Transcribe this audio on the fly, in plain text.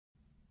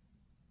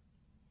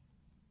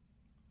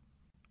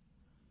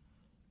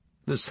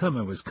The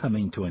summer was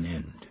coming to an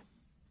end.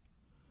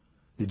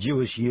 The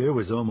Jewish year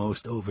was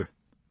almost over.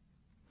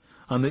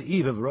 On the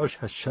eve of Rosh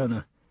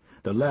Hashanah,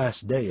 the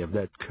last day of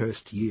that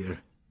cursed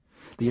year,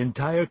 the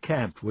entire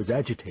camp was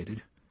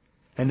agitated,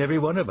 and every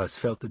one of us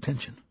felt the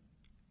tension.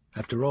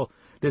 After all,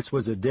 this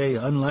was a day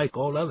unlike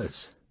all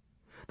others.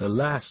 The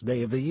last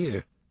day of the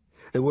year.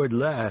 The word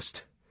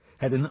last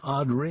had an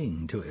odd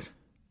ring to it.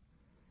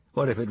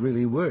 What if it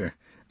really were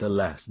the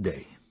last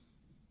day?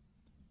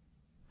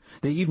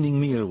 The evening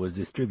meal was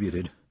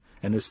distributed,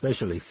 an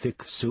especially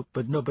thick soup,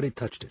 but nobody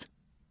touched it.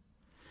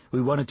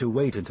 We wanted to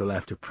wait until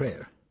after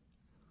prayer.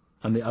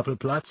 On the upper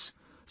Platz,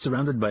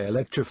 surrounded by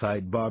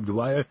electrified barbed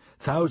wire,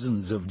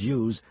 thousands of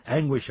Jews,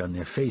 anguish on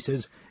their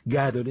faces,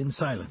 gathered in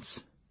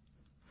silence.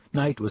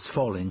 Night was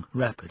falling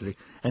rapidly,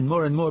 and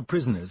more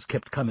prisoners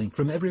kept coming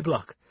from every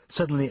block,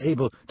 suddenly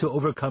able to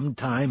overcome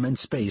time and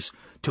space,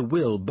 to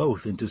will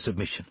both into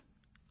submission.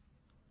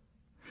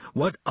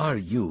 "What are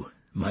you,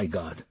 my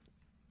God?"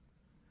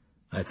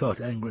 I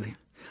thought angrily.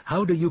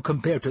 How do you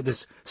compare to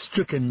this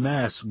stricken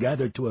mass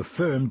gathered to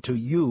affirm to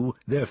you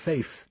their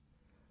faith,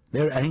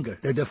 their anger,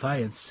 their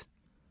defiance?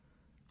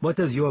 What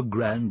does your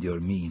grandeur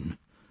mean,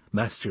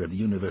 Master of the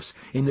universe,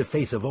 in the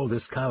face of all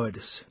this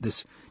cowardice,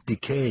 this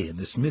decay and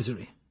this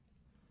misery?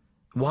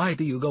 Why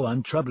do you go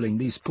on troubling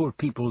these poor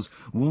people's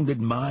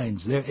wounded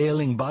minds, their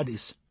ailing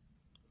bodies?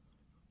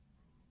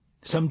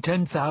 Some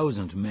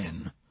 10,000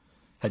 men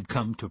had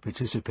come to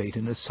participate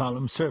in a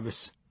solemn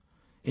service,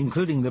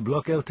 including the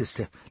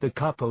Blockälteste, the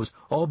kapos,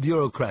 all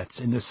bureaucrats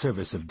in the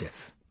service of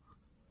death.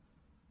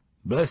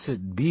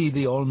 Blessed be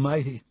the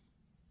Almighty.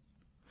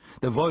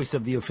 The voice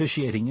of the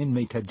officiating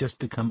inmate had just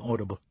become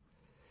audible.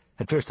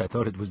 At first I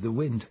thought it was the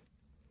wind.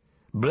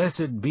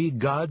 Blessed be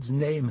God's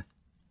name.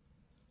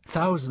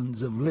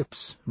 Thousands of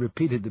lips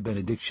repeated the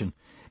benediction,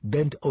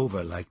 bent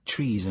over like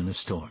trees in a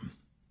storm.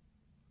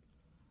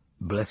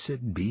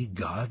 Blessed be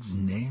God's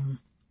name?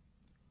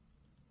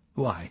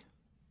 Why?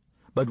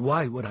 But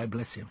why would I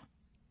bless him?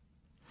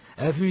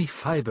 Every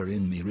fiber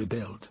in me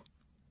rebelled.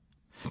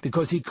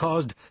 Because he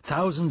caused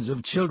thousands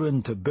of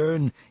children to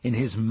burn in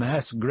his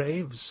mass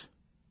graves?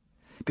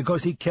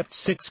 Because he kept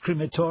 6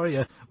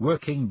 crematoria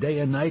working day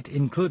and night,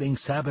 including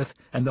Sabbath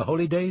and the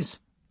holy days?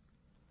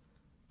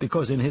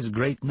 Because in his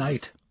great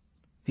night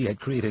he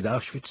had created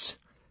Auschwitz,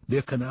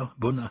 Birkenau,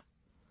 Buna,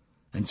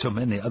 and so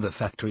many other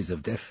factories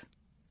of death?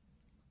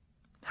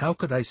 How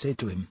could I say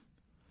to him,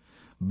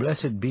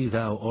 Blessed be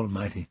thou,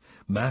 Almighty,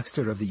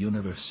 Master of the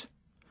universe,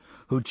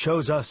 who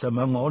chose us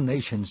among all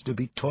nations to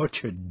be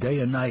tortured day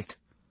and night,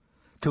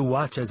 to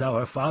watch as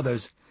our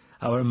fathers,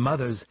 our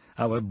mothers,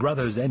 our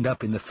brothers end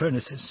up in the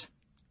furnaces?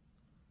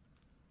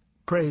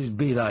 Praised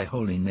be thy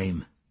holy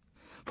name,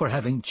 for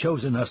having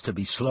chosen us to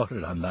be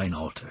slaughtered on thine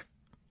altar.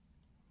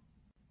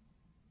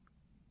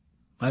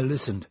 I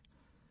listened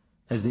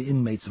as the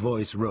inmate's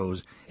voice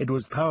rose. It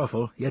was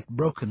powerful, yet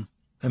broken,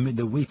 amid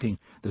the weeping,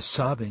 the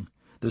sobbing,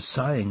 the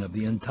sighing of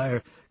the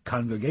entire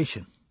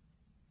congregation.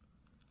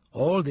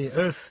 All the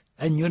earth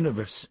and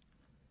universe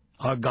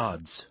are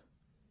God's.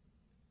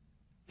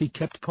 He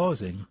kept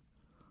pausing,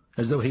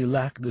 as though he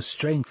lacked the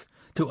strength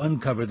to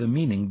uncover the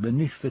meaning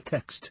beneath the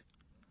text.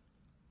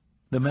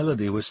 The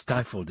melody was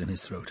stifled in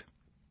his throat.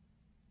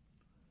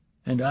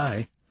 And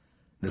I,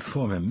 the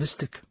former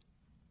mystic,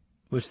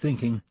 was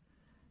thinking,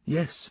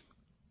 yes,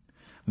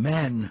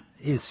 man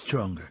is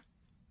stronger,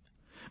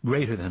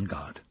 greater than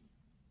God.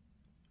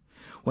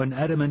 When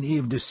Adam and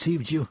Eve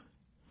deceived you,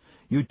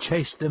 you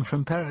chased them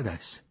from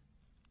paradise.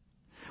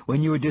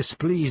 When you were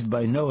displeased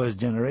by Noah's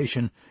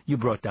generation, you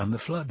brought down the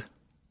flood.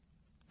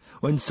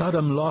 When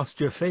Sodom lost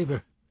your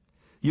favor,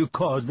 you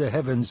caused the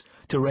heavens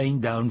to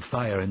rain down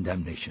fire and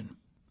damnation.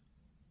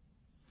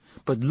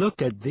 But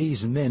look at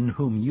these men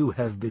whom you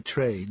have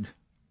betrayed,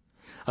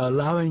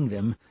 allowing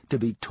them to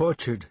be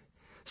tortured,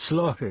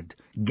 slaughtered,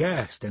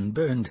 gassed, and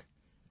burned.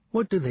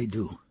 What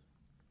do?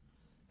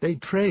 They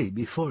pray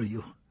before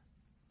you.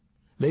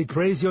 They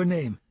praise your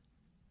name.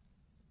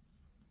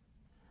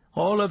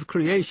 All of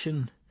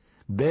creation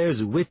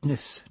bears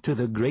witness to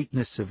the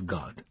greatness of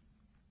God.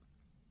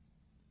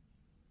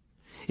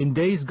 In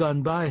days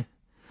gone by,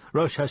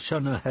 Rosh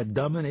Hashanah had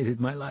dominated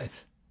my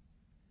life.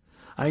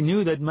 I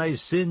knew that my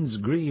sins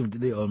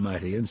grieved the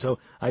Almighty, and so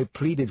I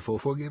pleaded for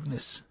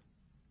forgiveness.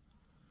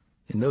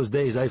 In those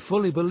days I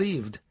fully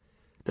believed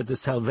that the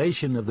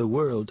salvation of the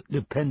world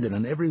depended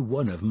on every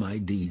one of my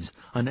deeds,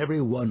 on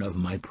every one of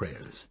my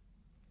prayers.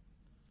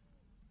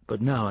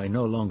 But now I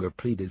no longer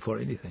pleaded for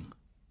anything.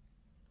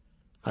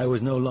 I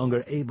was no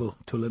longer able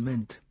to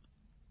lament.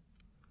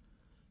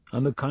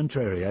 On the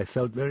contrary, I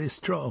felt very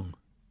strong.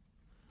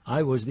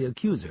 I was the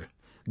accuser,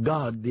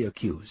 God the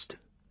accused.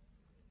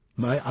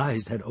 My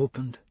eyes had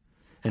opened,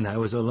 and I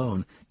was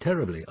alone,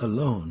 terribly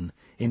alone,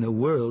 in a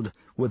world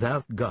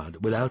without God,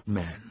 without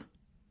man,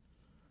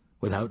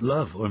 without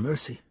love or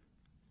mercy.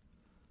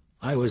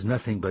 I was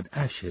nothing but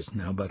ashes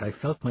now, but I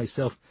felt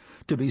myself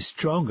to be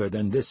stronger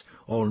than this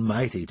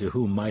Almighty to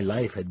whom my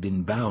life had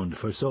been bound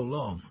for so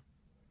long.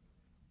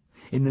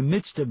 In the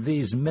midst of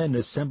these men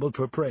assembled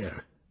for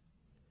prayer,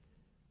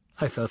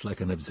 I felt like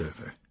an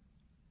observer,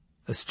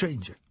 a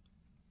stranger.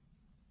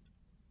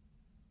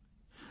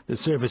 The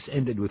service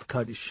ended with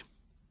Kaddish.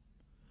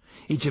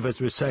 Each of us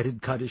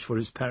recited Kaddish for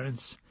his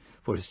parents,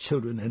 for his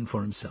children, and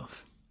for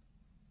himself.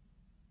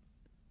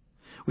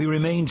 We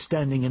remained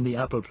standing in the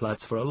apple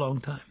plots for a long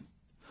time,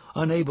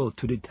 unable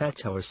to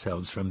detach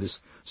ourselves from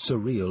this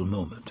surreal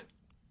moment.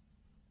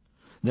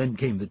 Then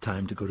came the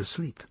time to go to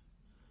sleep,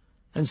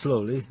 and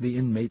slowly the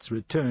inmates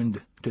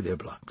returned to their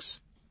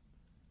blocks.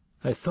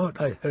 I thought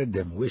I heard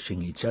them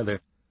wishing each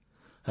other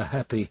a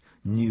happy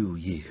New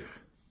Year.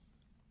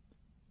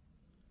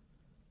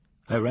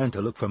 I ran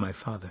to look for my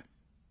father.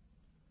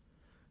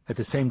 At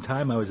the same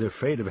time, I was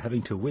afraid of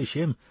having to wish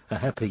him a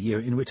happy year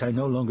in which I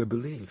no longer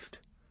believed.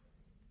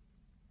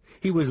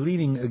 He was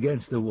leaning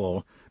against the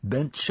wall,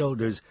 bent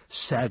shoulders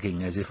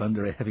sagging as if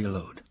under a heavy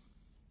load.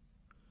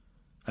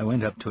 I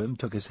went up to him,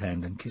 took his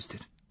hand, and kissed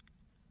it.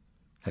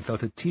 I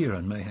felt a tear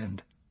on my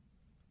hand.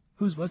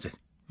 Whose was it?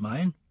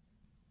 Mine?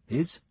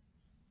 His?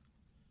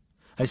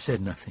 I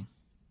said nothing,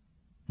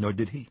 nor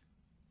did he.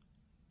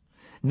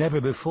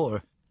 Never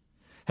before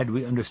had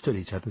we understood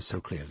each other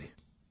so clearly.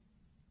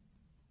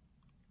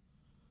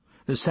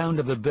 The sound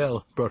of the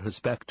bell brought us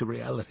back to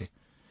reality.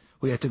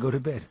 We had to go to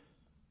bed.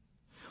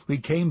 We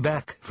came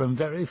back from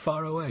very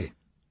far away.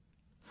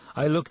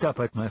 I looked up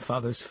at my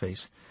father's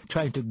face,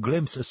 trying to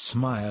glimpse a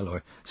smile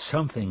or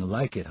something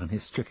like it on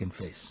his stricken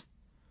face.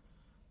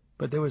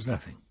 But there was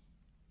nothing,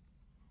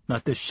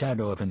 not the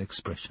shadow of an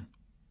expression.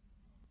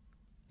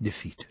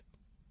 Defeat.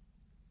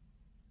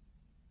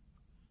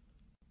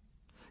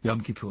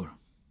 Yom Kippur,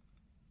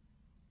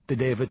 the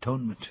Day of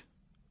Atonement.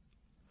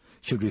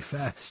 Should we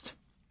fast?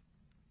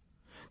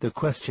 The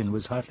question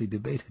was hotly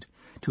debated.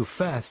 To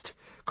fast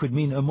could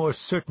mean a more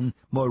certain,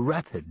 more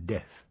rapid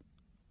death.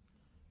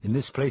 In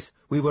this place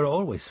we were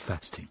always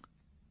fasting.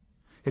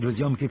 It was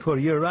Yom Kippur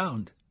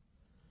year-round.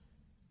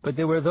 But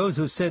there were those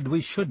who said we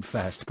should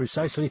fast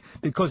precisely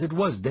because it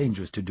was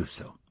dangerous to do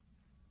so.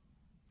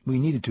 We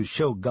needed to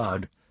show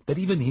God that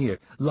even here,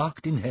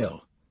 locked in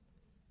hell,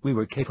 we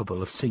were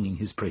capable of singing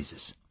his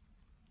praises.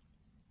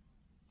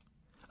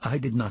 I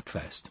did not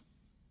fast.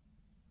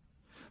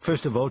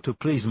 First of all, to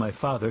please my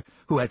father,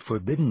 who had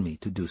forbidden me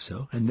to do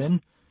so, and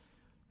then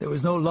there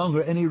was no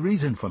longer any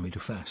reason for me to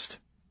fast.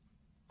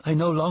 I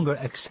no longer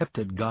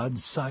accepted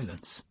God's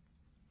silence.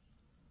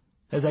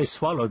 As I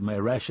swallowed my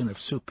ration of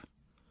soup,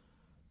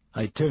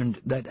 I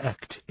turned that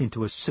act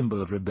into a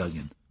symbol of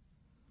rebellion,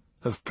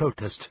 of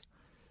protest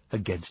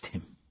against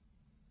him,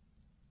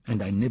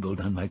 and I nibbled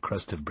on my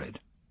crust of bread.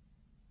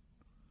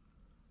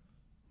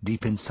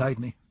 Deep inside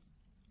me,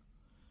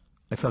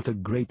 I felt a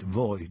great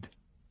void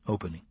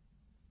opening.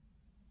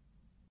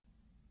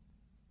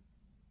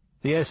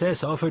 The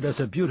SS offered us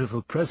a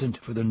beautiful present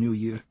for the new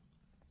year.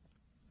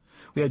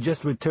 We had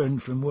just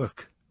returned from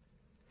work.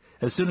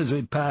 As soon as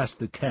we passed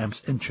the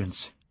camp's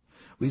entrance,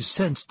 we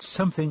sensed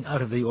something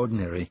out of the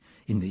ordinary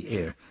in the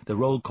air. The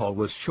roll call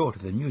was shorter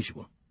than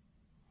usual.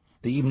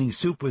 The evening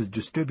soup was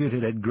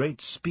distributed at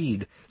great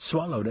speed,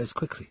 swallowed as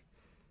quickly.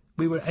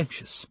 We were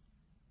anxious.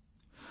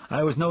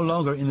 I was no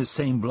longer in the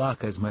same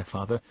block as my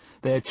father.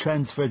 They had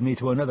transferred me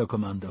to another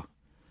commando,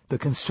 the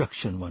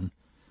construction one,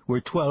 where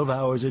 12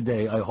 hours a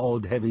day I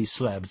hauled heavy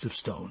slabs of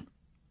stone.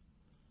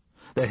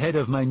 The head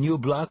of my new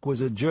block was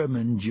a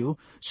German Jew,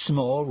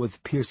 small,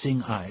 with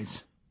piercing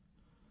eyes.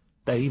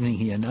 That evening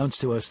he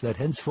announced to us that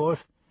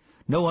henceforth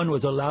no one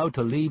was allowed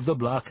to leave the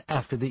block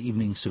after the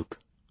evening soup.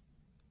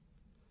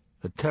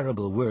 A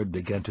terrible word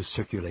began to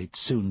circulate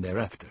soon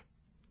thereafter: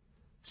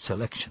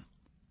 selection.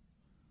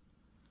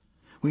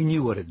 We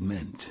knew what it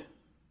meant.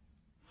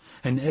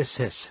 An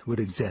SS would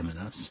examine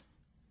us.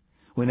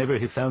 Whenever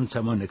he found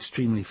someone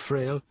extremely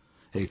frail,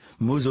 a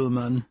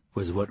Musulman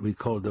was what we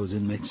called those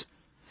inmates,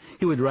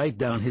 he would write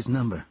down his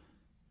number,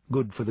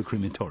 good for the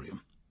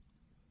crematorium.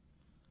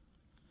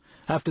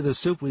 After the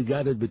soup we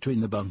gathered between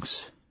the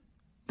bunks.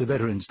 The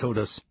veterans told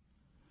us,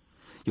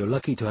 "You're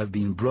lucky to have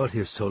been brought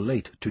here so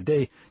late.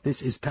 Today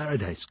this is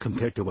paradise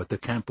compared to what the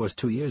camp was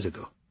 2 years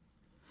ago.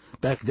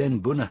 Back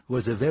then Buna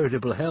was a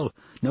veritable hell.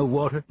 No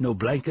water, no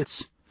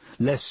blankets,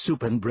 less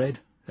soup and bread.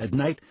 At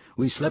night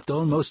we slept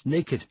almost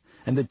naked,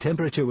 and the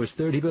temperature was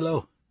 30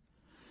 below.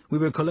 We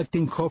were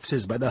collecting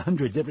corpses by the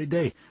hundreds every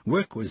day.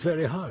 Work was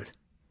very hard.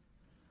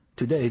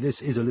 Today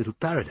this is a little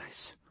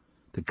paradise.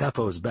 The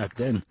kapos back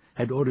then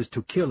had orders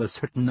to kill a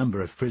certain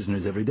number of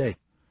prisoners every day.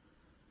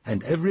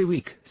 And every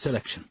week,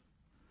 selection.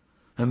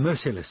 A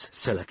merciless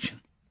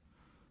selection.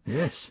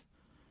 Yes,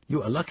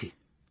 you are lucky."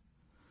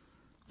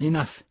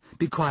 "Enough.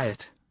 Be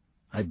quiet,"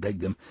 I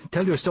begged them.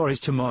 "Tell your stories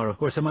tomorrow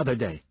or some other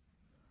day."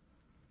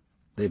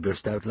 They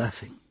burst out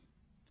laughing.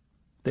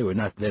 They were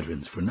not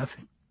veterans for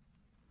nothing.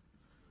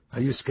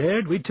 "Are you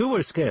scared? We too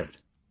were scared.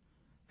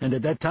 And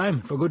at that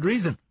time, for good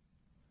reason."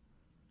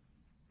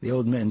 The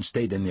old men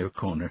stayed in their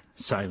corner,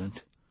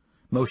 silent,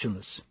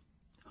 motionless,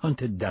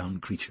 hunted-down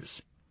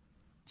creatures.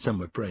 Some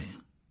were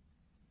praying.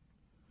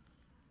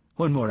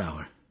 1 more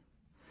hour.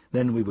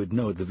 Then we would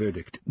know the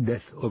verdict,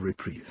 death or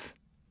reprieve.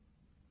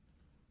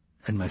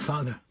 And my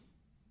father?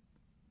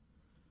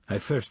 I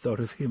first thought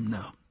of him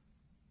now.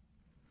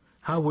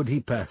 How would he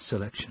pass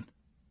selection?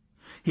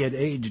 He had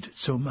aged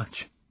so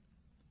much.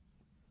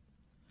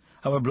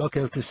 Our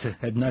Blockälteste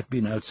had not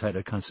been outside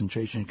a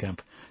concentration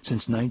camp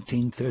since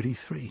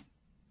 1933.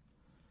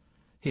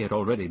 He had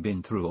already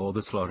been through all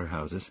the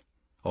slaughterhouses,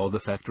 all the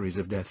factories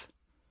of death.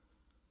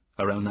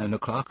 Around 9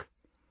 o'clock,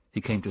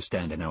 he came to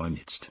stand in our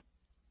midst.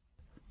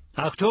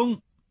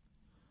 Achtung!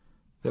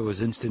 There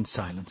was instant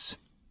silence.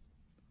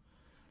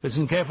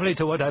 Listen carefully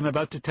to what I'm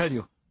about to tell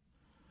you.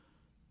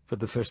 For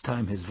the first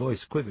time his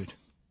voice quivered.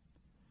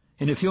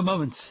 In a few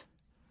moments,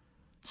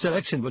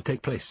 selection will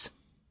take place.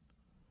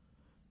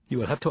 You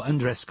will have to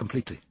undress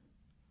completely.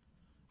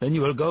 Then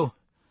you will go,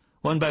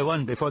 one by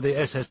one, before the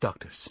SS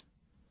doctors.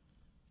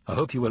 I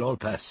hope you will all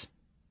pass.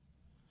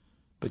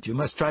 But you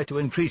must try to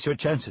increase your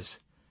chances.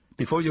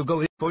 Before you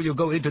go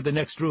into the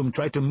next room,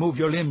 try to move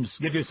your limbs,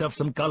 give yourself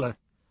some color.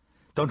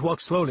 Don't walk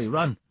slowly,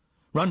 run.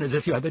 Run as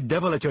if you had the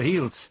devil at your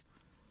heels.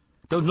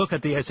 Don't look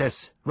at the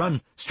SS.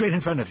 Run straight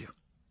in front of you.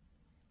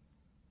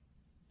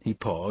 He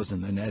paused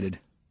and then added,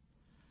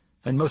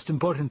 and most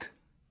important,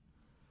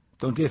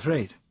 don't be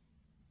afraid.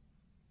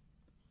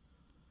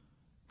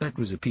 That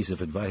was a piece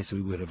of advice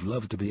we would have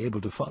loved to be able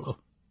to follow.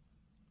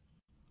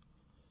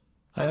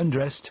 I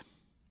undressed,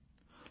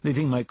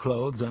 leaving my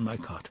clothes on my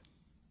cot.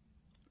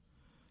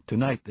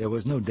 Tonight there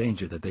was no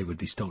danger that they would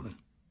be stolen.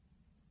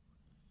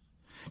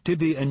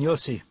 Tibi and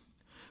Yossi,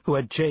 who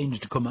had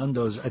changed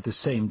commandos at the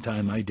same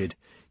time I did,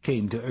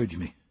 came to urge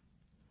me.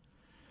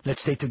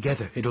 Let's stay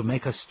together, it'll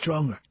make us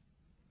stronger.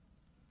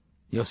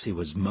 Yossi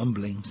was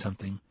mumbling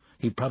something.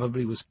 He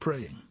probably was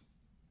praying.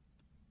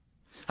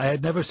 I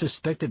had never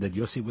suspected that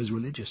Yossi was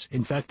religious.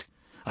 In fact,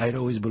 I had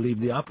always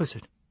believed the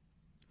opposite.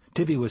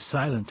 Tibi was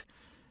silent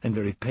and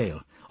very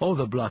pale. All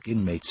the block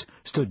inmates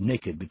stood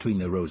naked between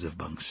the rows of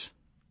bunks.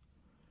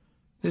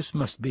 This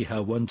must be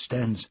how one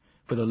stands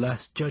for the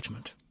last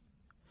judgment.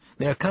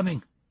 They are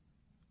coming.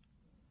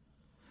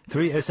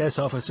 3 SS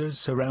officers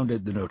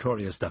surrounded the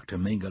notorious Dr.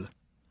 Mengele,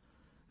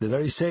 the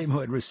very same who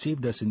had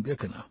received us in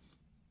Birkenau.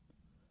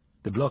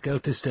 The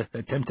Blockälteste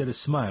attempted a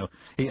smile.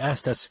 He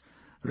asked us,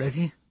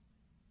 "Ready?"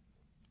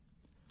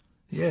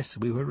 Yes,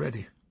 we were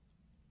ready.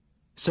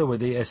 So were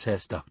the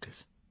SS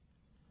doctors.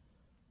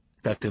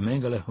 Dr.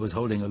 Mengele was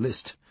holding a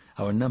list,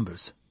 our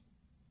numbers.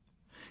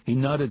 He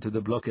nodded to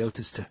the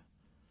Blockälteste.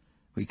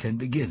 We can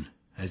begin,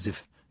 as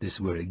if this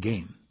were a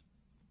game.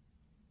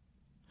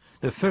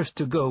 The first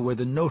to go were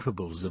the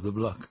notables of the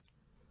block,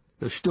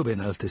 the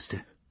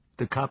Stubenälteste,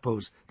 the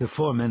kapos, the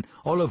foremen,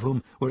 all of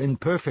whom were in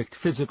perfect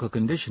physical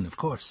condition, of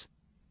course.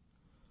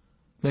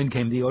 Then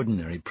came the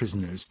ordinary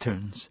prisoners'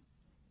 turns.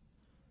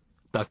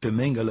 Dr.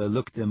 Mengele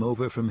looked them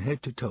over from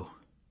head to toe.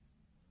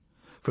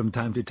 From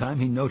time to time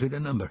he noted a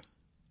number.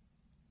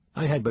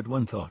 I had but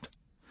one thought,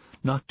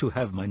 not to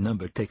have my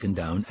number taken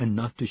down and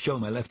not to show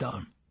my left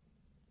arm.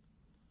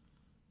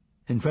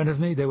 In front of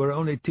me there were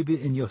only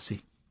Tibi and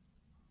Yossi.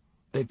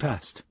 They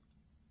passed.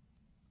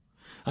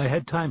 I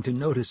had time to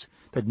notice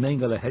that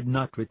Mengele had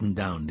not written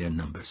down their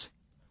numbers.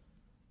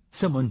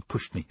 Someone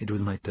pushed me. It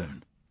was my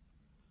turn.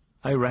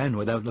 I ran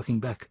without looking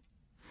back.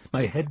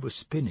 My head was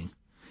spinning.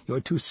 You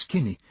are too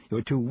skinny. You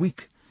are too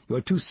weak. You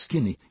are too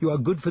skinny. You are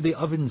good for the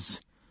ovens.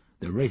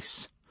 The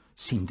race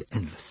seemed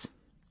endless.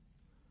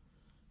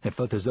 I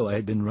felt as though I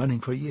had been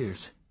running for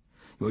years.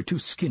 You are too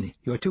skinny.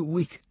 You are too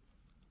weak.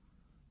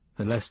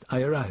 At last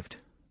I arrived,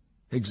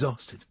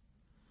 exhausted.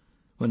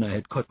 When I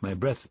had caught my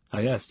breath,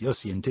 I asked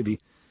Yossi and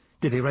Tibi,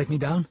 "Did they write me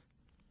down?"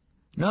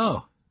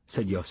 "No,"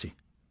 said Yossi.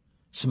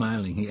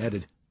 Smiling, he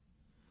added,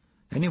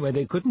 "Anyway,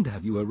 they couldn't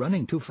have. You were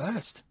running too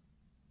fast."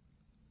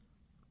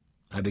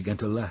 I began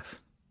to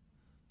laugh.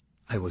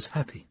 I was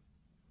happy.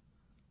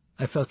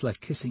 I felt like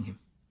kissing him.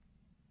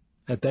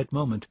 At that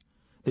moment,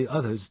 the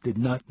others did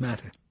not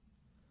matter.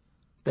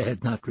 They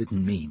had not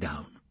written me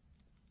down.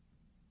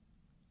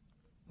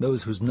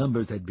 Those whose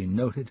numbers had been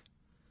noted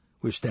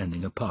were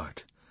standing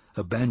apart,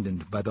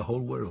 abandoned by the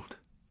whole world.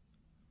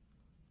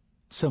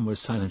 Some were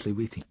silently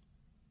weeping.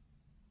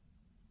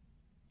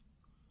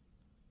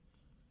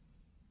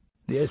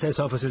 The SS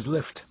officers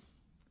left.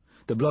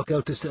 The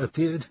Blockälteste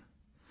appeared,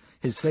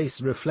 his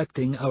face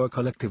reflecting our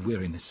collective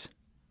weariness.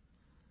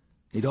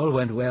 It all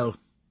went well.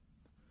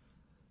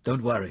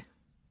 Don't worry.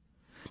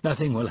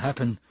 Nothing will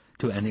happen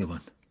to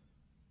anyone.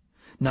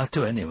 Not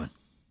to anyone.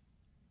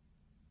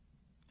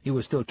 He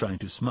was still trying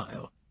to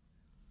smile.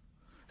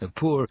 A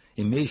poor,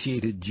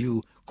 emaciated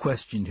Jew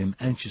questioned him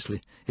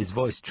anxiously, his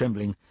voice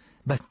trembling.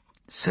 "But,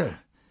 sir,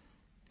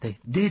 they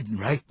did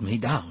write me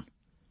down."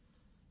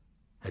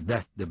 At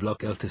that the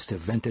Blockälteste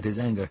vented his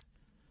anger.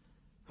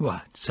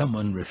 What,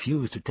 someone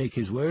refused to take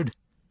his word?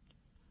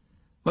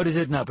 What is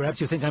it now?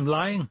 Perhaps you think I'm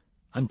lying?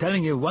 I'm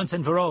telling you once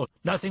and for all,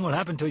 nothing will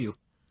happen to you.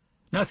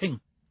 Nothing.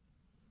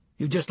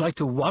 You just like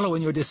to wallow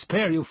in your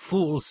despair, you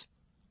fools.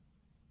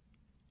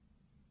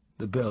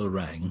 The bell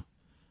rang,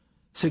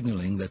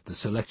 signaling that the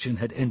selection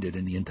had ended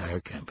in the entire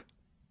camp.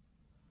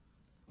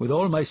 With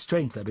all my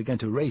strength I began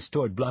to race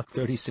toward Block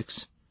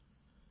 36.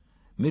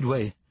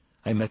 Midway,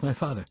 I met my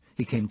father.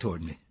 He came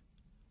toward me.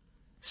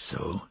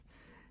 "So,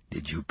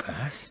 Did you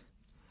pass?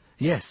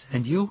 Yes,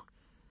 and you?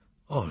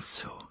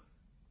 Also.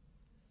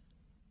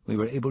 We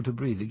were able to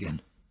breathe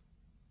again.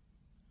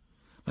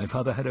 My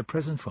father had a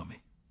present for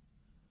me.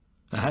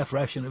 A half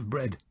ration of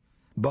bread,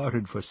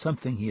 bartered for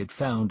something he had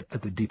found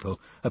at the depot,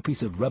 a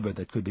piece of rubber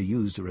that could be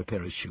used to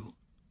repair a shoe.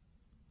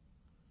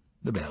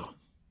 The bell.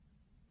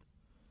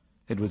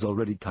 It was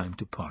already time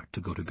to part, to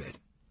go to bed.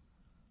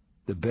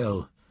 The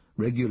bell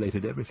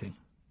regulated everything.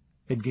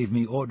 It gave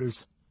me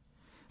orders,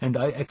 and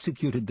I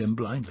executed them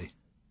blindly.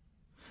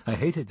 I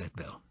hated that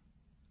bell.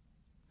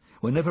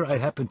 Whenever I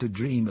happened to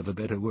dream of a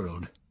better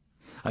world,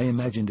 I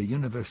imagined a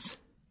universe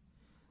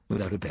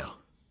without a bell.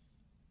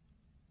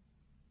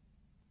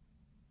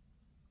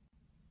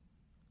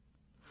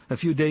 A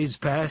few days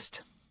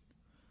passed.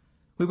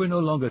 We were no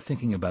longer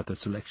thinking about the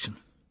selection.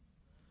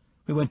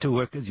 We went to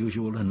work as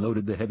usual and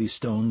loaded the heavy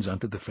stones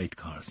onto the freight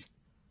cars.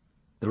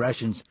 The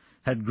rations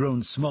had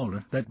grown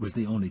smaller. That was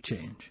the only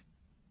change.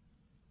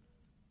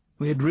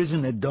 We had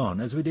risen at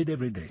dawn, as we did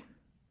every day.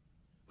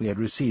 We had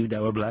received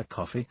our black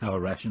coffee, our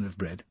ration of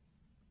bread.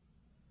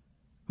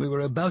 We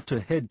were about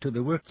to head to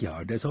the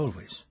workyard, as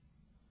always.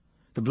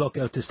 The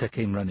Blockältester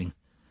came running.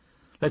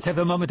 "Let's have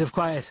a moment of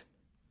quiet.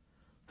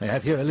 I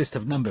have here a list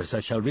of numbers. I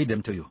shall read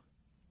them to you.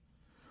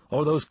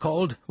 All those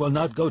called will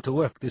not go to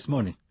work this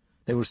morning.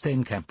 They will stay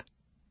in camp."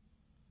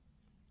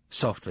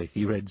 Softly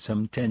he read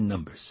some 10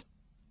 numbers.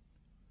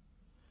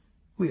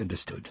 We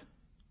understood.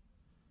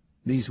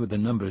 These were the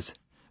numbers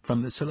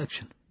from the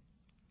selection.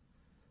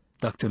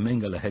 Dr.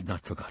 Mengele had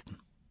not forgotten.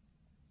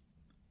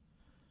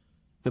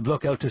 The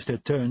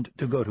Blockältester turned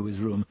to go to his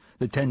room.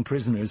 The 10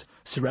 prisoners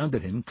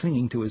surrounded him,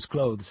 clinging to his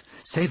clothes.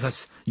 "Save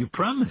us! You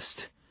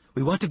promised!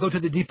 We want to go to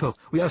the depot.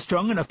 We are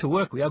strong enough to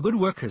work. We are good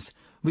workers.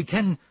 We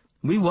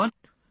want—"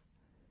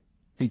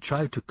 He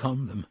tried to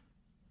calm them,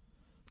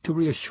 to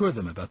reassure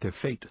them about their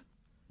fate,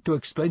 to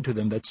explain to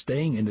them that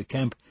staying in the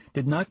camp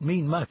did not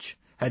mean much,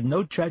 had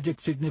no tragic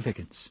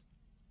significance.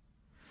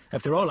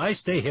 "After all, I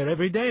stay here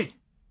every day."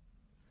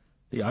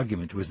 The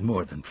argument was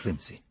more than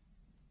flimsy.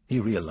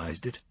 He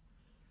realized it,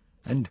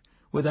 and,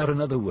 without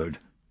another word,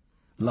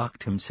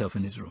 locked himself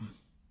in his room.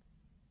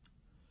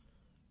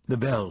 The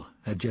bell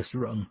had just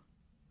rung.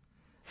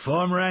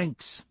 "Form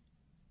ranks!"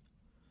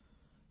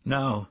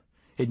 Now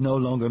it no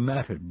longer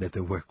mattered that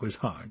the work was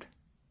hard.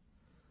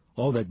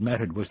 All that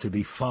mattered was to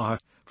be far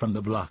from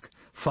the block,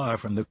 far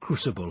from the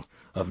crucible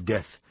of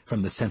death,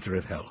 from the center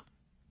of hell.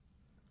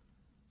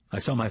 I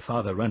saw my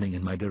father running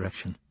in my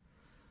direction.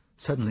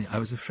 Suddenly I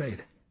was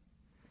afraid.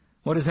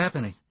 "What is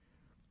happening?"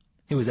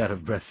 He was out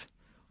of breath,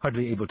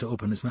 hardly able to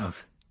open his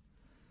mouth.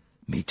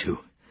 Me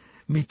too.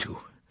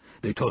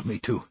 They told me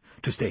to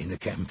stay in the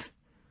camp."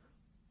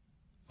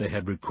 They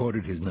had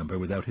recorded his number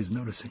without his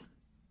noticing.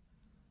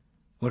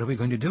 "What are we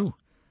going to do?"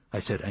 I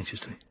said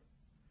anxiously.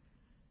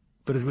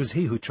 But it was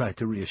he who tried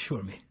to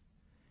reassure me.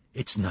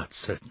 "It's not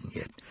certain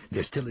yet.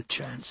 There's still a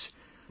chance.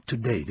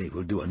 Today they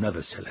will do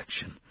another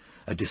selection,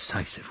 a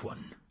decisive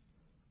one."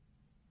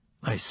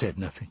 I said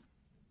nothing.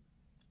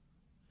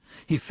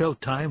 He felt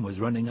time was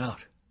running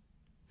out.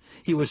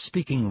 He was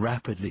speaking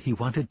rapidly. He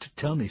wanted to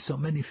tell me so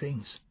many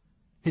things.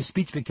 His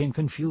speech became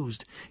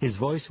confused. His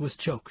voice was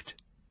choked.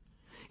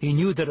 He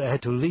knew that I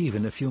had to leave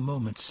in a few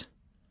moments.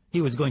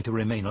 He was going to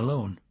remain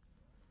alone.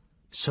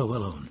 So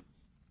alone.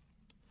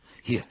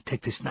 "Here,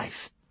 take this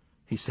knife,"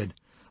 he said.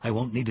 "I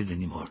won't need it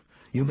any more.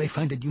 You may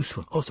find it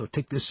useful. Also,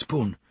 take this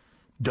spoon.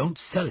 Don't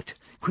sell it.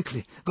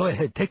 Quickly, go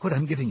ahead, take what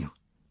I'm giving you."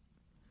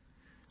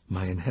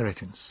 My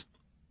inheritance.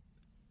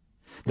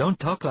 "Don't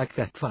talk like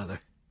that,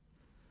 Father."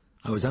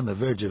 I was on the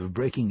verge of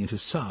breaking into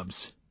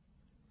sobs.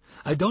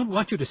 "I don't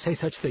want you to say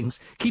such things.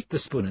 Keep the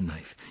spoon and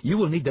knife. You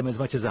will need them as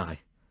much as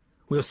I.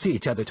 We'll see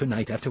each other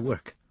tonight after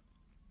work."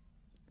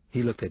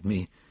 He looked at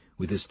me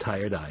with his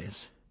tired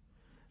eyes.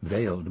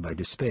 Veiled by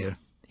despair,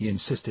 he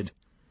insisted,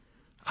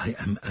 "I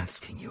am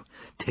asking you.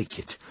 Take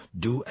it.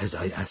 Do as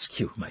I ask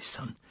you, my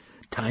son.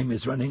 Time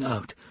is running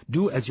out.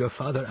 Do as your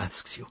father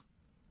asks you."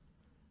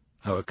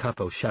 Our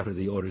kapo shouted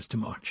the orders to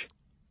march.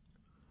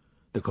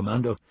 The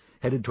commando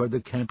headed toward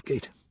the camp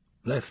gate.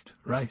 Left,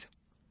 right.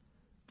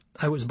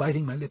 I was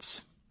biting my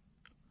lips.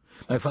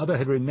 My father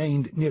had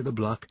remained near the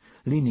block,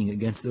 leaning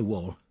against the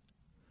wall.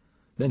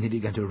 Then he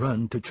began to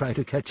run, to try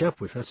to catch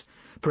up with us.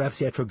 Perhaps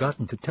he had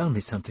forgotten to tell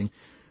me something,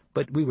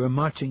 but we were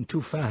marching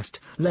too fast.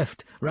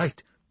 Left,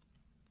 right.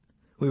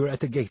 We were at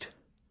the gate.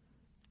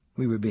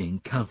 We were being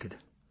counted.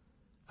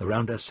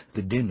 Around us,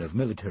 the din of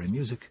military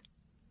music.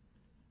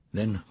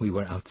 Then we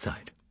were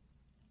outside.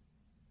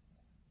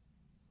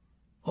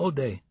 All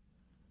day,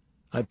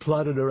 I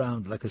plodded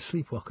around like a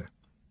sleepwalker.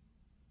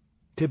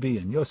 Tibby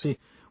and Yossi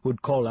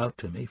would call out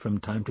to me from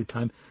time to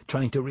time,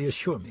 trying to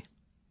reassure me,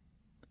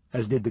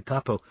 as did the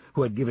kapo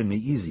who had given me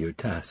easier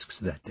tasks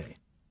that day.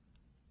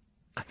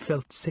 I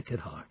felt sick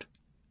at heart.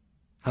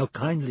 How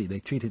kindly they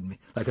treated me,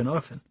 like an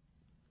orphan.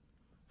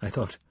 I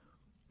thought,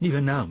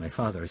 even now my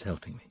father is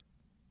helping me.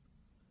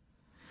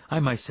 I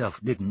myself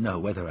didn't know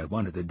whether I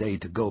wanted the day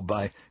to go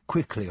by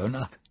quickly or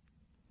not.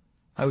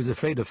 I was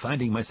afraid of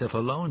finding myself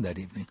alone that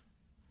evening.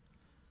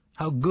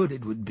 How good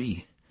it would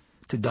be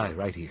to die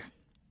right here.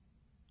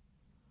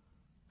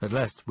 At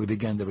last we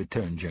began the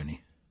return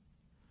journey.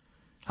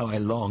 How I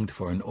longed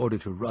for an order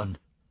to run.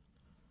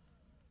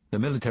 The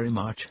military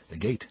march, the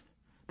gate,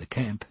 the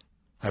camp,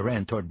 I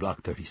ran toward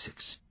Block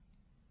 36.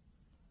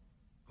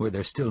 Were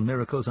there still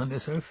miracles on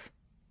this earth?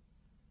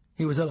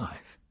 He was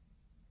alive.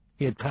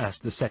 He had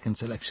passed the second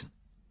selection.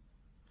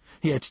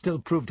 He had still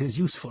proved his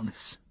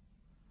usefulness.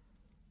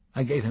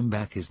 I gave him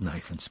back his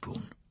knife and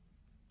spoon.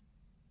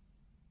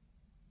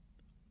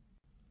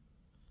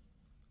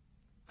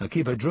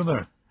 Akiba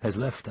Drummer has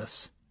left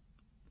us,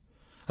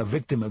 a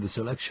victim of the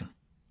selection.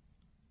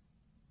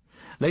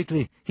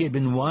 Lately he had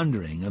been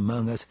wandering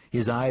among us,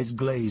 his eyes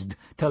glazed,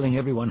 telling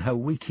everyone how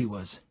weak he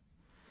was.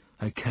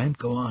 "I can't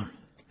go on.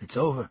 It's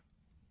over."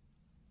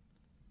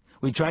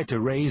 We tried to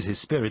raise his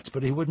spirits,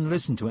 but he wouldn't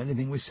listen to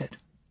anything we said.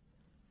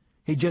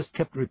 He just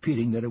kept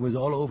repeating that it was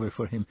all over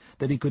for him,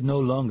 that he could no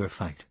longer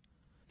fight.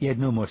 He had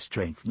no more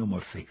strength, no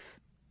more faith.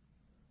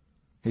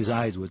 His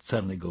eyes would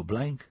suddenly go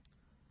blank,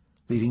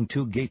 leaving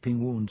 2 gaping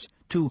wounds,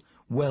 2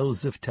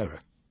 wells of terror.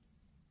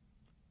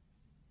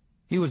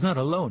 He was not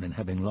alone in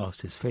having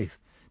lost his faith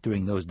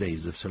during those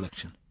days of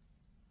selection.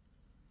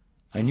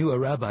 I knew a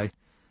rabbi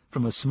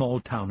from a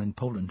small town in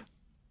Poland.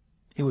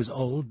 He was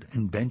old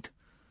and bent,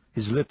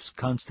 his lips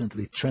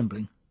constantly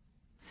trembling.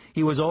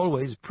 He was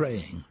always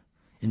praying,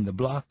 in the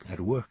block, at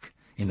work,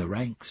 in the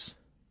ranks.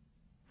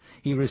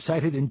 He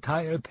recited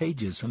entire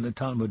pages from the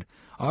Talmud,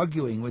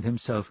 arguing with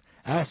himself,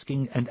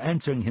 asking and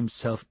answering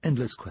himself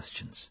endless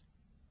questions.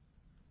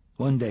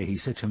 One day he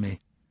said to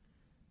me,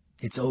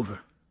 "It's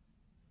over.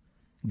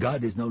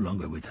 God is no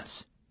longer with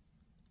us."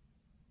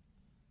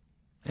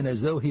 And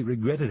as though he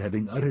regretted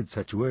having uttered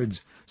such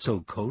words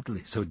so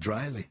coldly, so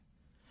dryly,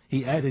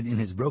 he added in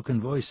his broken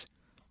voice,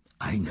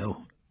 "I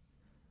know.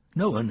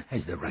 No one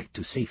has the right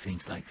to say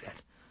things like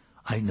that.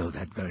 I know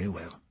that very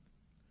well.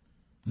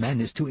 Man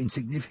is too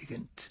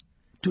insignificant,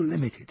 too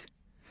limited,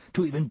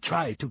 to even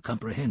try to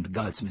comprehend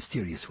God's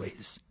mysterious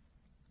ways.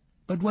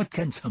 But what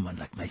can someone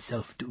like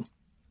myself do?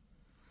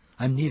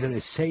 I'm neither a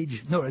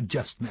sage nor a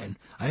just man.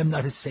 I am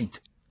not a saint.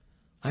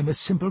 I'm a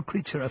simple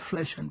creature of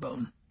flesh and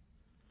bone.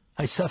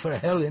 I suffer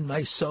hell in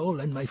my soul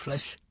and my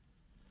flesh.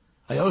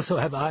 I also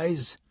have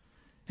eyes,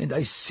 and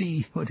I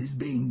see what is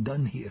being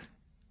done here.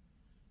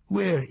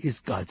 Where is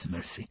God's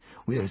mercy?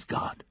 Where is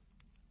God?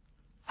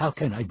 How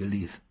can I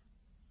believe?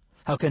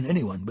 How can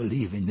anyone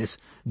believe in this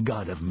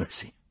God of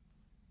mercy?"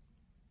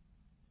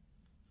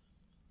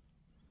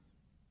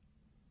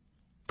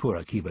 Poor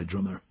Akiba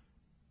Drummer.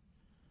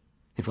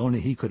 If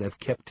only he could have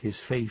kept his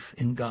faith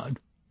in God.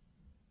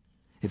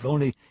 If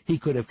only he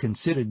could have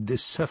considered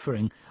this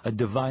suffering a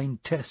divine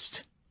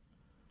test,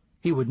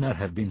 he would not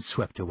have been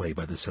swept away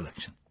by the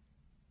selection.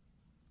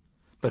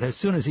 But as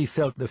soon as he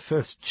felt the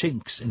first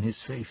chinks in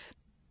his faith,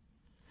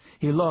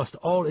 he lost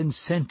all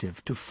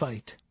incentive to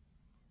fight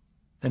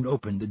and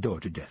opened the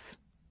door to death.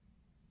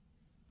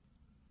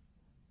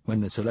 When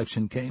the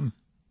selection came,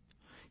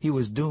 he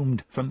was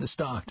doomed from the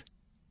start,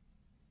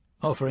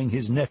 offering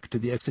his neck to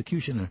the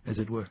executioner, as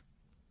it were.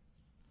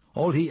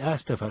 All he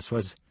asked of us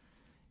was,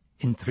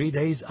 "In 3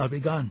 days I'll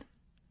be gone.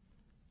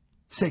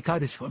 Say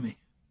Kaddish for me."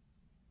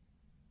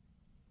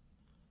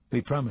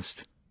 We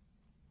promised.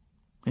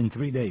 In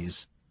 3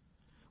 days,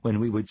 when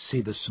we would see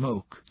the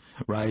smoke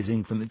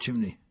rising from the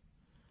chimney,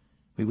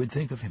 we would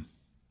think of him.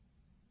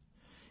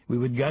 We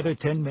would gather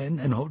 10 men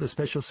and hold a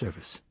special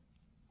service.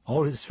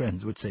 All his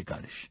friends would say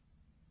Kaddish.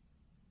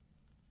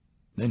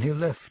 Then he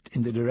left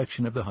in the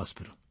direction of the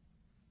hospital.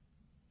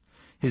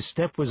 His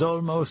step was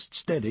almost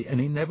steady, and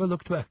he never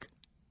looked back.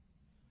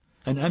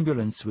 An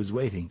ambulance was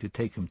waiting to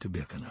take him to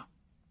Birkenau.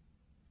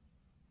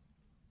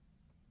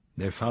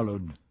 There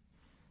followed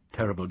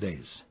terrible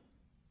days.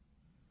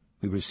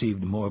 We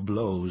received more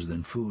blows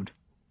than food.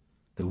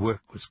 The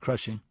work was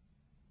crushing.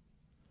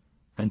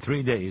 And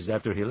 3 days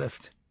after he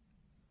left,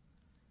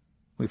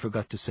 we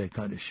forgot to say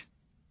Kaddish.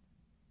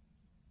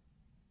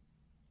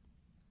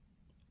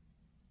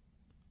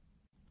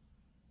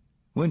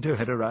 Winter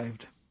had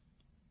arrived.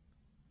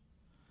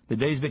 The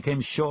days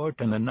became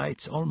short and the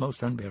nights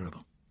almost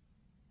unbearable.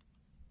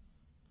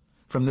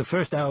 From the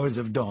first hours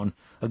of dawn,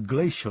 a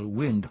glacial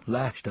wind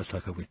lashed us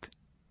like a whip.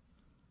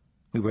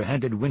 We were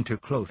handed winter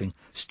clothing,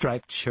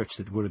 striped shirts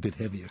that were a bit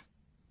heavier.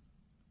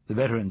 The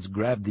veterans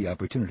grabbed the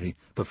opportunity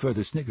for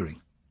further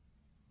sniggering.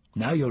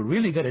 "Now you'll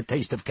really get a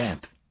taste of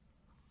camp."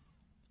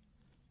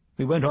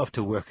 We went off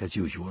to work as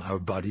usual, our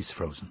bodies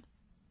frozen.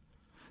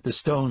 The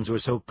stones were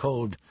so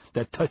cold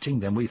that touching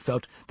them we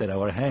felt that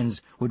our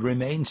hands would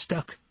remain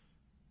stuck.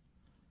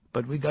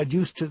 But we got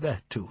used to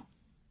that, too.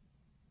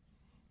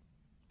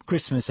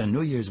 Christmas and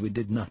New Year's we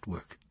did not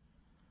work.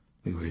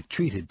 We were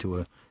treated to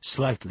a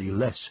slightly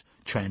less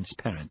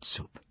transparent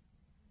soup.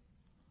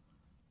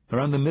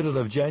 Around the middle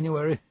of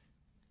January,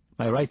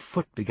 my right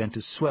foot began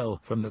to swell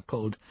from the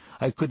cold.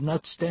 I could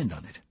not stand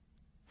on it.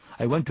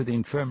 I went to the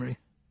infirmary.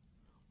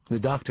 The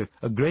doctor,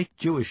 a great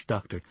Jewish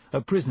doctor, a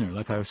prisoner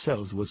like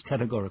ourselves, was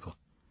categorical.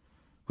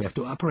 "We have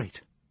to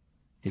operate.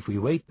 If we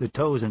wait, the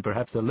toes and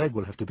perhaps the leg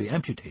will have to be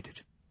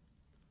amputated."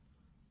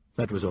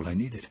 That was all I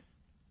needed.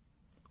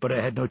 But I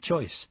had no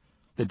choice.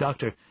 The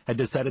doctor had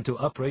decided to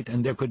operate,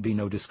 and there could be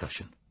no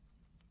discussion.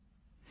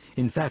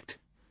 In fact,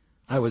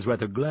 I was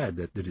rather glad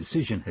that the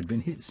decision had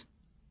been his.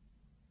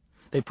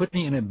 They put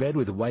me in a bed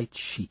with white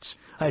sheets.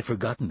 I had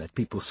forgotten that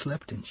people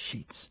slept in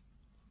sheets.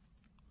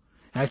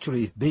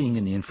 Actually, being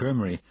in the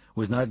infirmary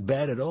was not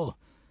bad at all.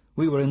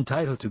 We were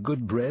entitled to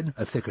good bread,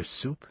 a thicker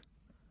soup.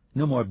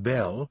 No more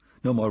bell,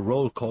 no more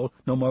roll call,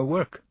 no more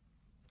work.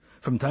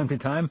 From time to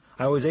time,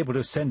 I was able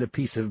to send a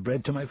piece of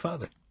bread to my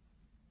father.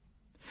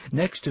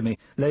 Next to me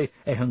lay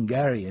a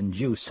Hungarian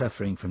Jew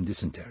suffering from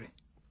dysentery.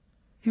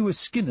 He was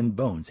skin and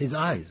bones. His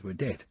eyes were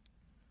dead.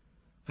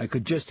 I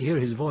could just hear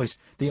his voice,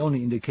 the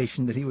only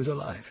indication that he was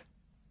alive.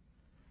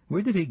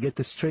 Where did he get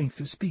the strength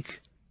to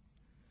speak?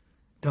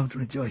 "Don't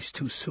rejoice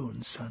too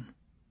soon, son.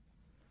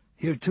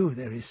 Here, too,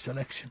 there is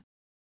selection.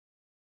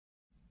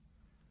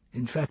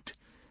 In fact,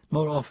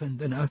 more often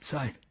than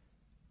outside.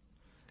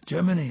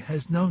 Germany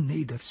has no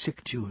need of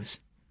sick Jews.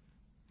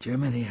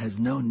 Germany has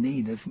no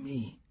need of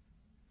me.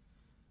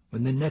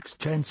 When the next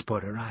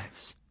transport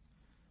arrives,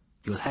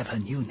 you'll have a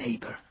new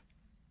neighbor.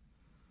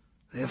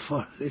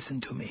 Therefore, listen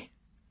to me.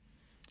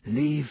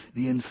 Leave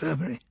the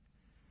infirmary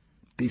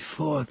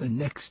before the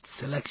next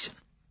selection."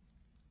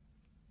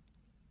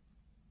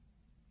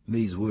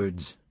 These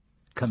words,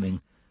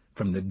 coming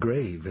from the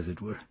grave, as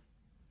it were,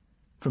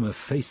 from a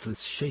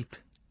faceless shape,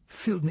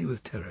 filled me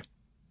with terror.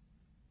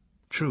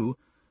 True,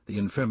 the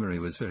infirmary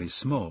was very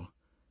small,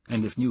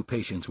 and if new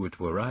patients were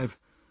to arrive,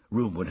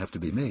 room would have to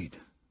be made.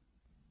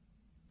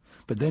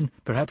 But then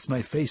perhaps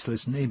my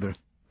faceless neighbor,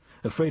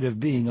 afraid of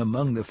being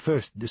among the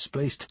first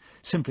displaced,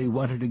 simply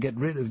wanted to get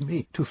rid of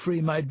me, to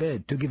free my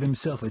bed, to give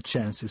himself a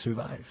chance to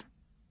survive.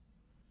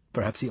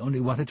 Perhaps he only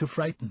wanted to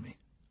frighten me.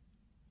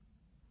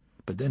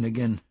 But then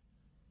again,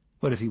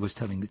 what if he was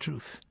telling the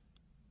truth?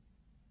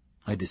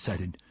 I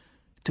decided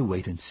to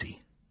wait and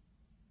see.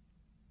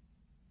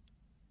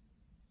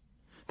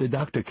 The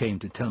doctor came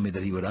to tell me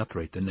that he would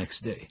operate the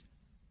next day.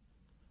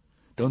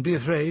 "Don't be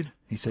afraid,"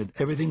 he said.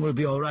 "Everything will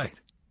be all right."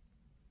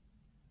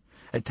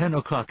 At 10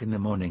 o'clock in the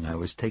morning I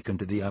was taken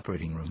to the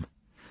operating room.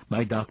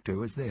 My doctor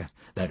was there.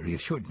 That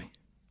reassured me.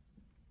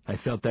 I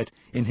felt that,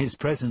 in his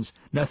presence,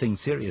 nothing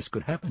serious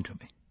could happen to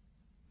me.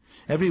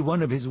 Every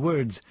one of his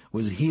words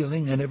was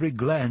healing, and every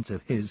glance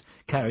of his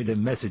carried a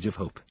message of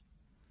hope.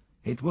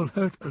 "It will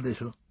hurt a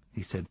little,"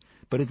 he said,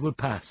 "but it will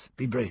pass.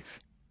 Be brave."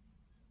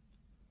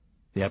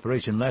 The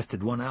operation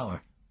lasted 1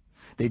 hour.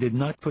 They did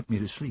not put me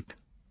to sleep.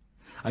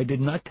 I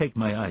did not take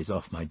my eyes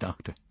off my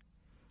doctor.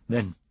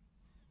 Then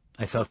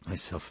I felt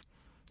myself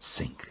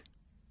sink.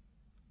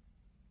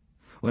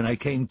 When I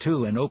came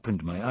to and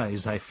opened my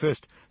eyes, I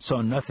first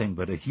saw nothing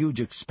but a huge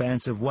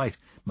expanse of white,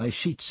 my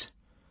sheets.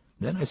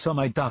 Then I saw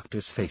my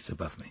doctor's face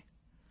above me.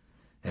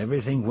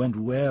 "Everything went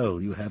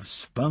well. You have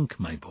spunk,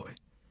 my boy.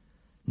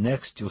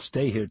 Next, you'll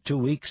stay here 2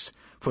 weeks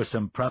for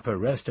some proper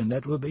rest, and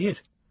that will be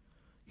it.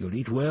 You'll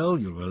eat well,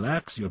 you'll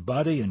relax your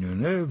body and your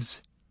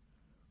nerves."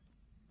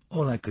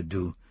 All I could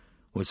do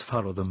was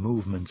follow the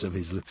movements of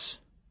his lips.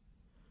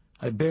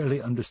 I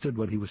barely understood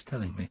what he was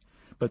telling me,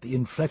 but the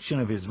inflection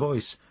of his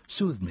voice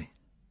soothed me.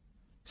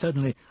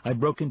 Suddenly I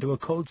broke into a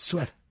cold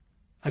sweat.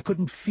 I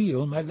couldn't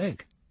feel my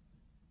leg.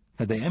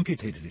 Had they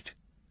amputated it?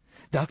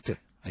 "Doctor,"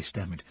 I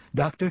stammered.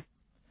 "Doctor?"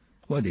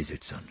 "What is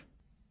it, son?"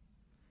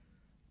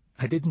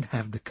 I didn't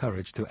have the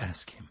courage to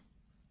ask him.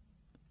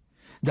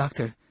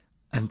 "Doctor,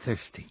 I'm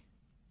thirsty."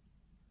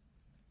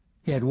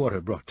 He had water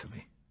brought to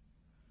me.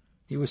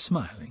 He was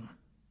smiling.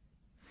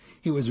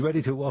 He was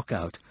ready to walk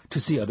out,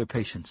 to see other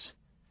patients.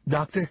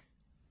 "Doctor?"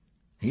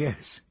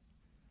 "Yes."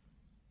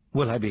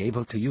 "Will I be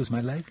able to use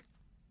my leg?"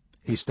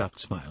 He stopped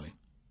smiling.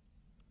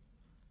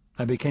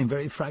 I became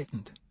very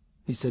frightened.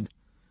 He said,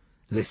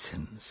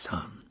 "Listen,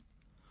 son,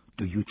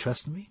 do you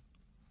trust me?"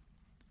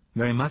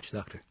 "Very much,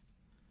 doctor."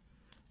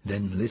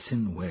 "Then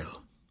listen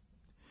well.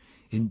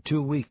 In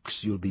 2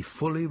 weeks you'll be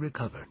fully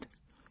recovered.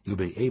 You'll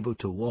be able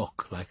to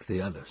walk like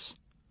the others.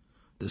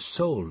 The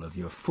sole of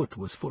your foot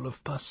was full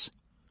of pus.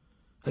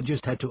 I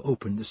just had to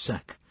open the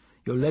sac.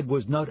 Your leg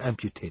was not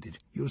amputated.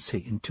 You'll see,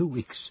 in 2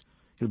 weeks,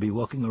 you'll be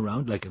walking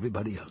around like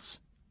everybody else."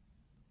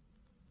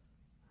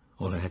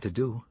 All I had to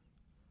do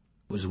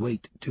was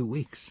wait 2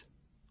 weeks.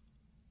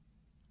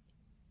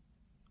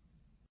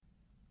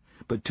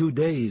 But 2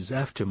 days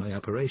after my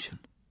operation,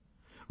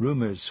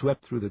 rumors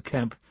swept through the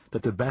camp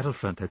that the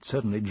battlefront had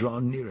suddenly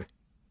drawn nearer.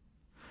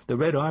 The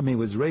Red Army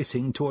was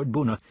racing toward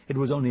Buna. It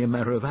was only a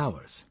matter of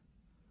hours.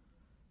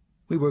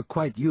 We were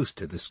quite used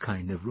to this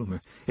kind of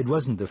rumor. It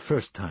wasn't the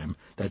first time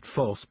that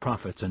false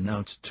prophets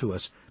announced to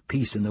us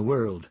peace in the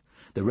world,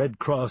 the Red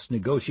Cross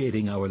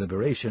negotiating our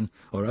liberation,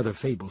 or other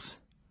fables.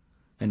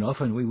 And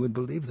often we would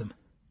believe them.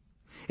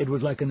 It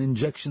was like an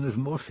injection of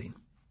morphine.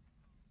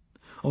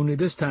 Only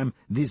this time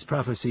these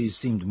prophecies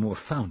seemed more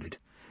founded.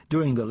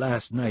 During the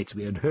last nights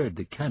we had heard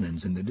the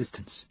cannons in the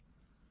distance.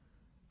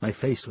 My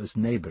faceless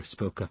neighbor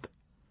spoke up.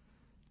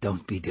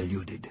 "Don't be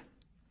deluded.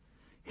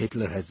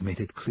 Hitler has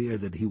made it clear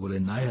that he will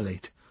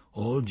annihilate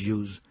all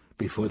Jews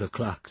before the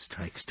clock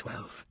strikes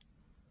 12.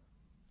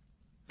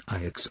 I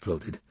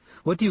exploded.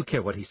 "What do you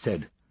care what he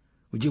said?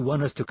 Would you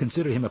want us to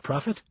consider him a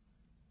prophet?"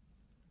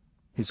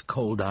 His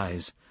cold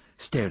eyes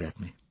stared at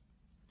me.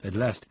 At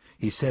last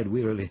he said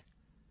wearily,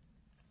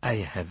 "I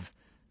have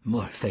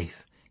more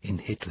faith in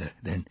Hitler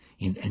than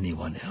in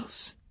anyone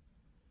else.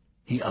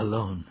 He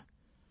alone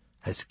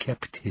has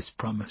kept his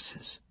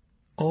promises,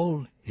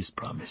 all his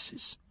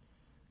promises,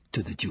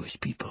 to the Jewish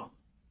people."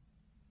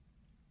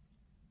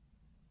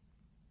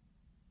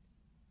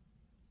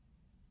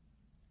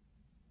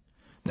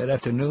 That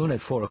afternoon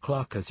at 4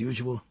 o'clock, as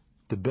usual,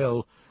 the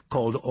bell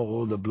called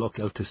all the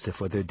Blockälteste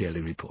for their daily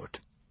report.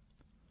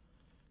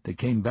 They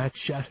came back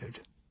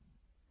shattered.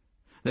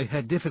 They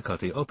had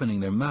difficulty opening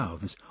their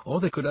mouths. All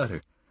they could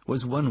utter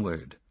was one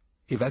word: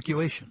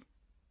 evacuation.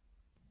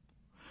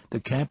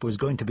 The camp was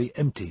going to be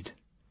emptied,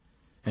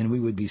 and we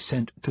would be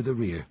sent to the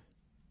rear.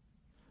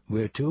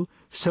 Where to?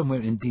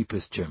 Somewhere in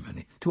deepest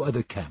Germany, to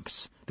other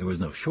camps. There was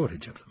no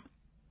shortage of them.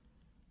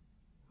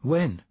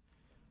 When?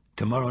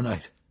 Tomorrow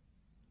night.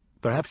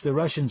 Perhaps the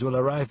Russians will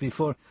arrive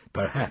before.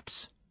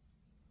 Perhaps.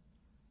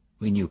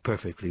 We knew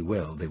perfectly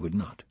well they would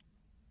not.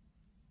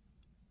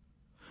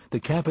 The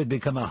camp had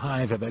become a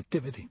hive of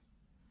activity.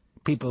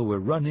 People were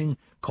running,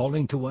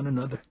 calling to one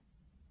another.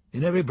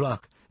 In every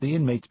block, the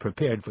inmates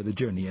prepared for the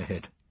journey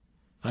ahead.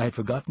 I had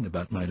forgotten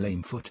about my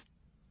lame foot.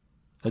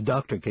 A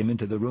doctor came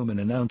into the room and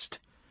announced,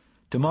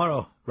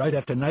 "Tomorrow, right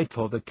after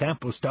nightfall, the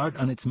camp will start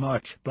on its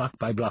march, block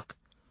by block.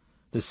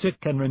 The sick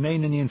can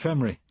remain in the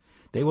infirmary.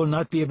 They will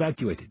not be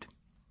evacuated."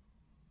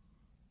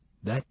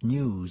 That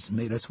news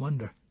made us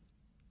wonder.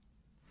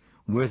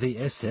 Were the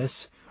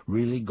SS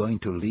really going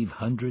to leave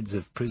hundreds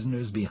of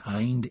prisoners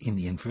behind in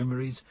the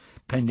infirmaries,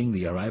 pending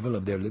the arrival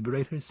of their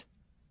liberators?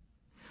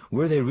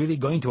 Were they really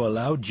going to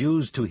allow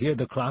Jews to hear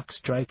the clock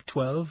strike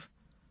 12?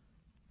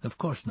 Of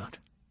course not.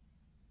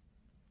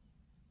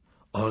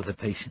 "All the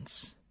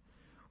patients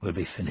will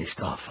be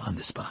finished off on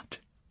the spot,"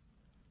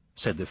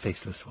 said the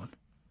faceless one,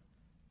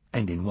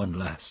 and in one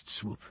last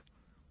swoop,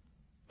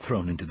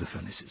 thrown into the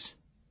furnaces.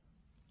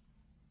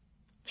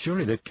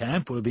 "Surely the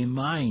camp will be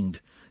mined,"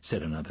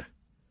 said another.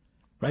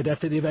 "Right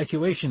after the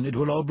evacuation, it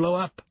will all blow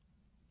up."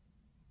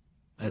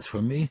 As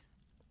for me,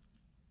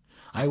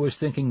 I was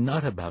thinking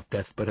not about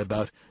death, but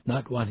about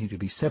not wanting to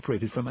be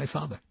separated from my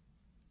father.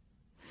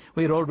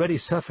 We had already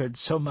suffered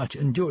so much,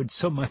 endured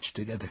so much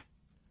together.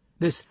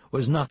 This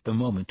was not the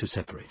moment to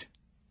separate.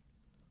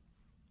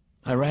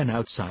 I ran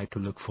outside to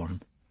look for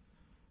him.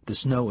 The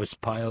snow was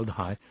piled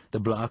high, the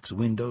block's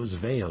windows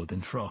veiled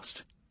in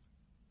frost.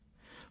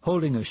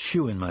 Holding a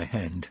shoe in my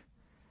hand,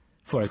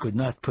 for I could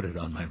not put it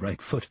on my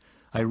right foot,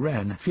 I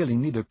ran,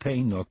 feeling neither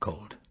pain nor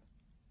cold.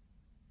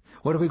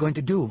 "What are we going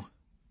to do?"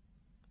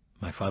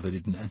 My father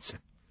didn't answer.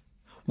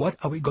 "What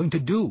are we going to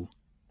do?"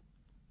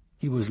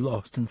 He was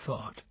lost in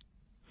thought.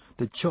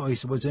 The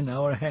choice was in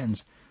our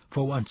hands.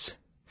 For once,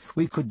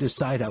 we could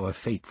decide our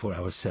fate for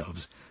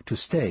ourselves, to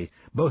stay,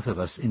 both of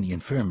us, in the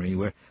infirmary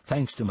where,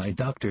 thanks to my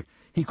doctor,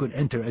 he could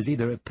enter as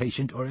either a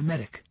patient or a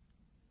medic.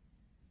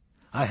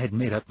 I had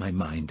made up my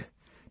mind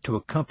to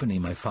accompany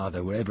my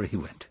father wherever he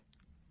went.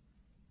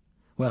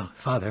 "Well,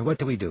 Father, what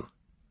do we do?"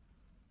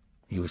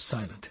 He was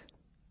silent.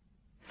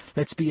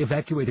 "Let's be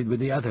evacuated with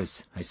the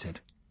others," I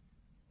said.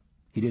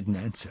 He didn't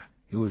answer.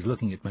 He was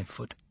looking at my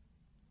foot.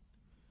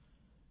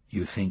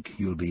 "You think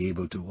you'll be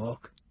able to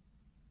walk?"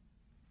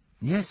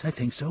 "Yes, I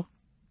think so."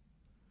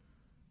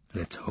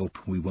 "Let's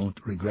hope we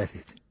won't regret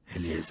it,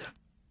 Eliezer."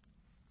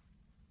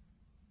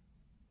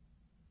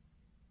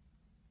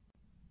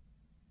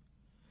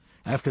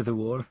 After the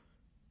war,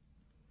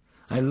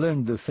 I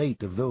learned the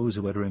fate of those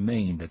who had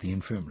remained at the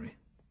infirmary.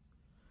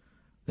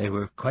 They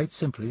were, quite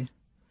simply,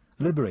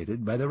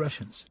 liberated by the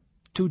Russians,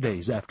 2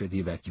 days after the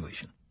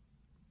evacuation.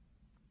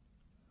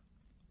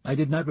 I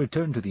did not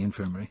return to the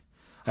infirmary.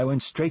 I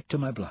went straight to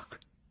my block.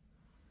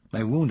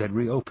 My wound had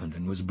reopened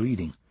and was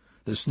bleeding.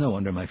 The snow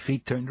under my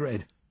feet turned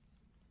red.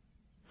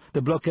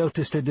 The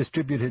Blockälteste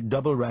distributed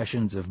double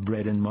rations of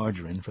bread and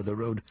margarine for the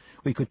road.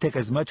 We could take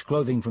as much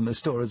clothing from the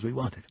store as we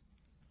wanted.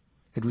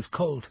 It was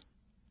cold.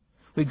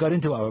 We got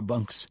into our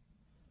bunks.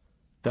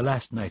 The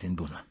last night in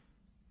Buna.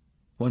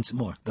 Once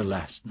more, the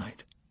last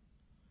night.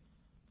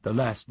 The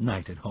last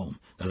night at home,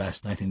 the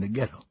last night in the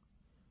ghetto.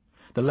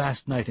 The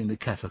last night in the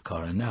cattle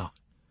car, and now,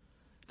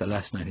 the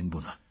last night in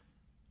Buna.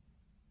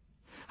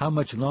 How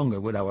much longer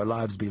would our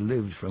lives be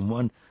lived from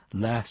one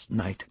last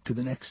night to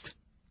the next?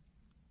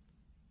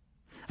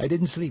 I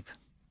didn't sleep.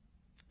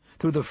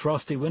 Through the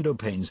frosty window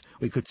panes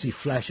we could see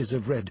flashes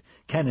of red.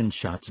 Cannon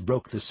shots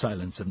broke the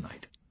silence of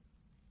night.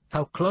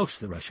 How close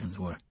the Russians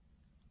were.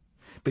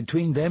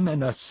 Between them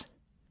and us,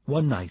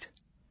 one night,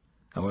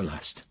 our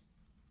last.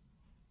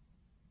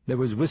 There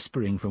was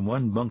whispering from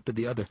one bunk to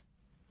the other.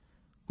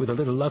 With a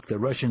little luck, the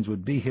Russians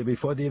would be here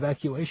before the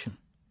evacuation.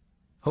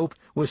 Hope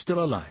was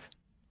still alive.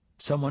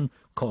 Someone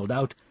called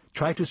out,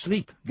 "Try to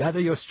sleep. Gather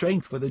your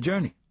strength for the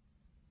journey."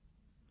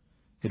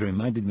 It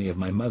reminded me of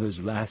my mother's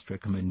last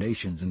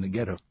recommendations in the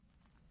ghetto.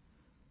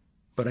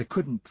 But I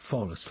couldn't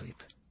fall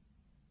asleep.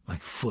 My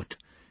foot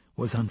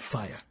was on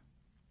fire.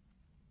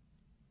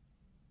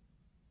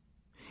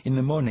 In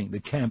the morning,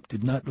 the camp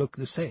did not look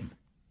the same.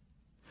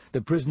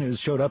 The prisoners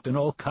showed up in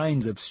all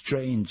kinds of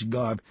strange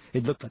garb.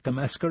 It looked like a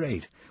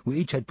masquerade. We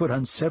each had put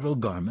on several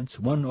garments,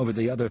 one over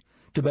the other,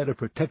 to better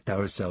protect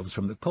ourselves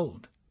from the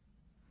cold.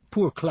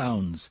 Poor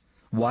clowns,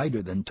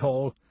 wider than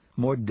tall,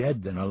 more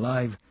dead than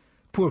alive,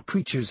 poor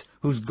creatures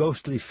whose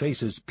ghostly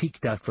faces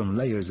peeked out from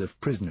layers of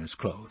prisoners'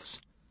 clothes.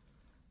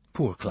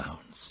 Poor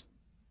clowns.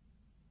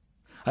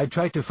 I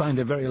tried to find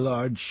a very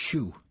large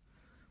shoe.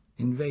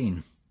 In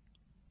vain.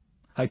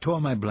 I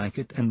tore my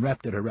blanket and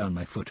wrapped it around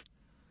my foot.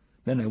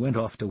 Then I went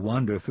off to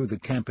wander through the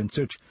camp in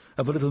search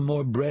of a little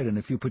more bread and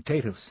a few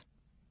potatoes.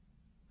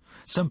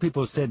 Some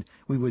people said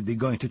we would be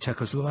going to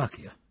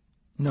Czechoslovakia.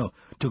 No,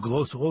 to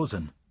Gross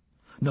Rosen.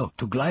 No,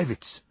 to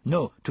Gleiwitz.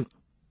 No, to...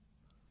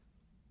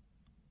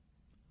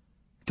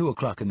 2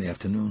 o'clock in the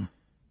afternoon.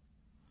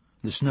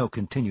 The snow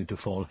continued to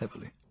fall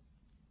heavily.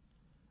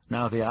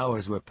 Now the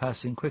hours were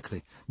passing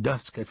quickly.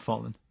 Dusk had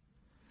fallen.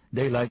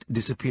 Daylight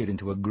disappeared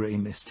into a grey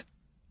mist.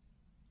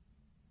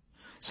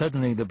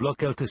 Suddenly the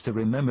Blockälteste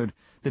remembered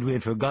that we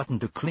had forgotten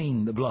to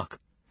clean the block.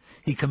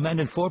 He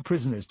commanded 4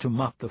 prisoners to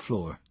mop the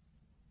floor.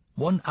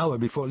 1 hour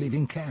before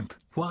leaving camp.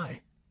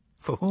 Why?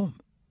 For whom?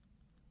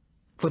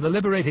 For the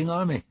liberating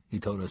army, he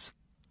told us.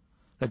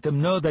 Let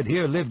them know that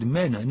here lived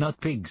men and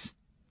not pigs.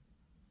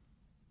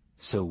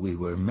 So we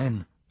were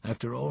men,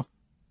 after all.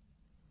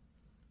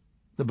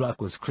 The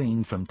block was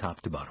cleaned from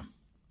top to bottom.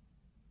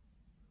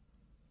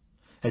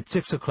 At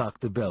 6 o'clock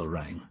the bell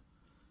rang.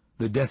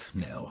 The death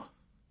knell.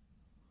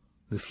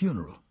 The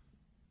funeral.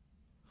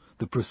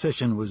 The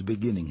procession was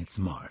beginning its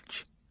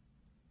march.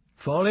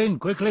 "Fall in,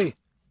 quickly!"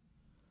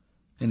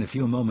 In a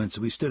few moments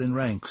we stood in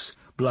ranks,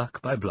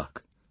 block by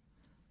block.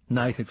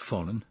 Night had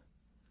fallen.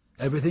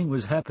 Everything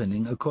was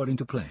happening according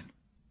to plan.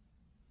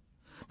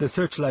 The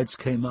searchlights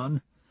came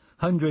on.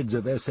 Hundreds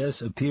of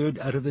SS appeared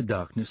out of the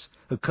darkness,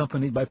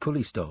 accompanied by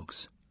police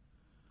dogs.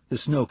 The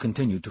snow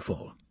continued to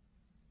fall.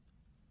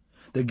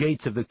 The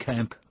gates of the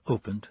camp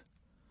opened.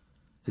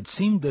 It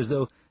seemed as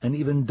though an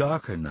even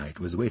darker night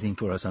was waiting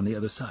for us on the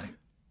other side.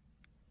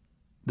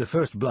 The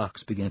first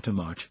blocks began to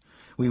march.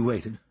 We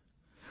waited.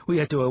 We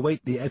had to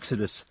await the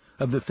exodus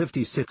of the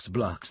 56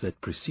 blocks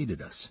that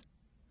preceded us.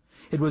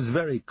 It was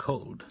very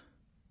cold.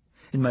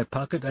 In my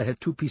pocket I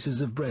had 2 pieces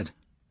of bread.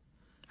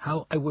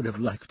 How I would have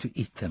liked to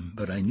eat them,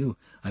 but I knew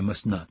I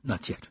must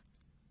not yet.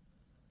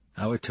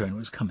 Our turn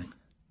was coming.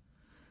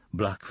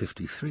 Block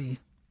 53.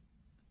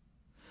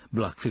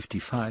 Block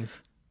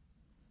 55.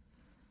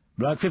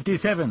 Block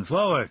 57,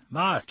 forward,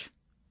 march!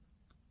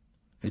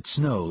 It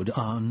snowed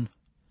on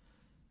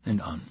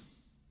and on.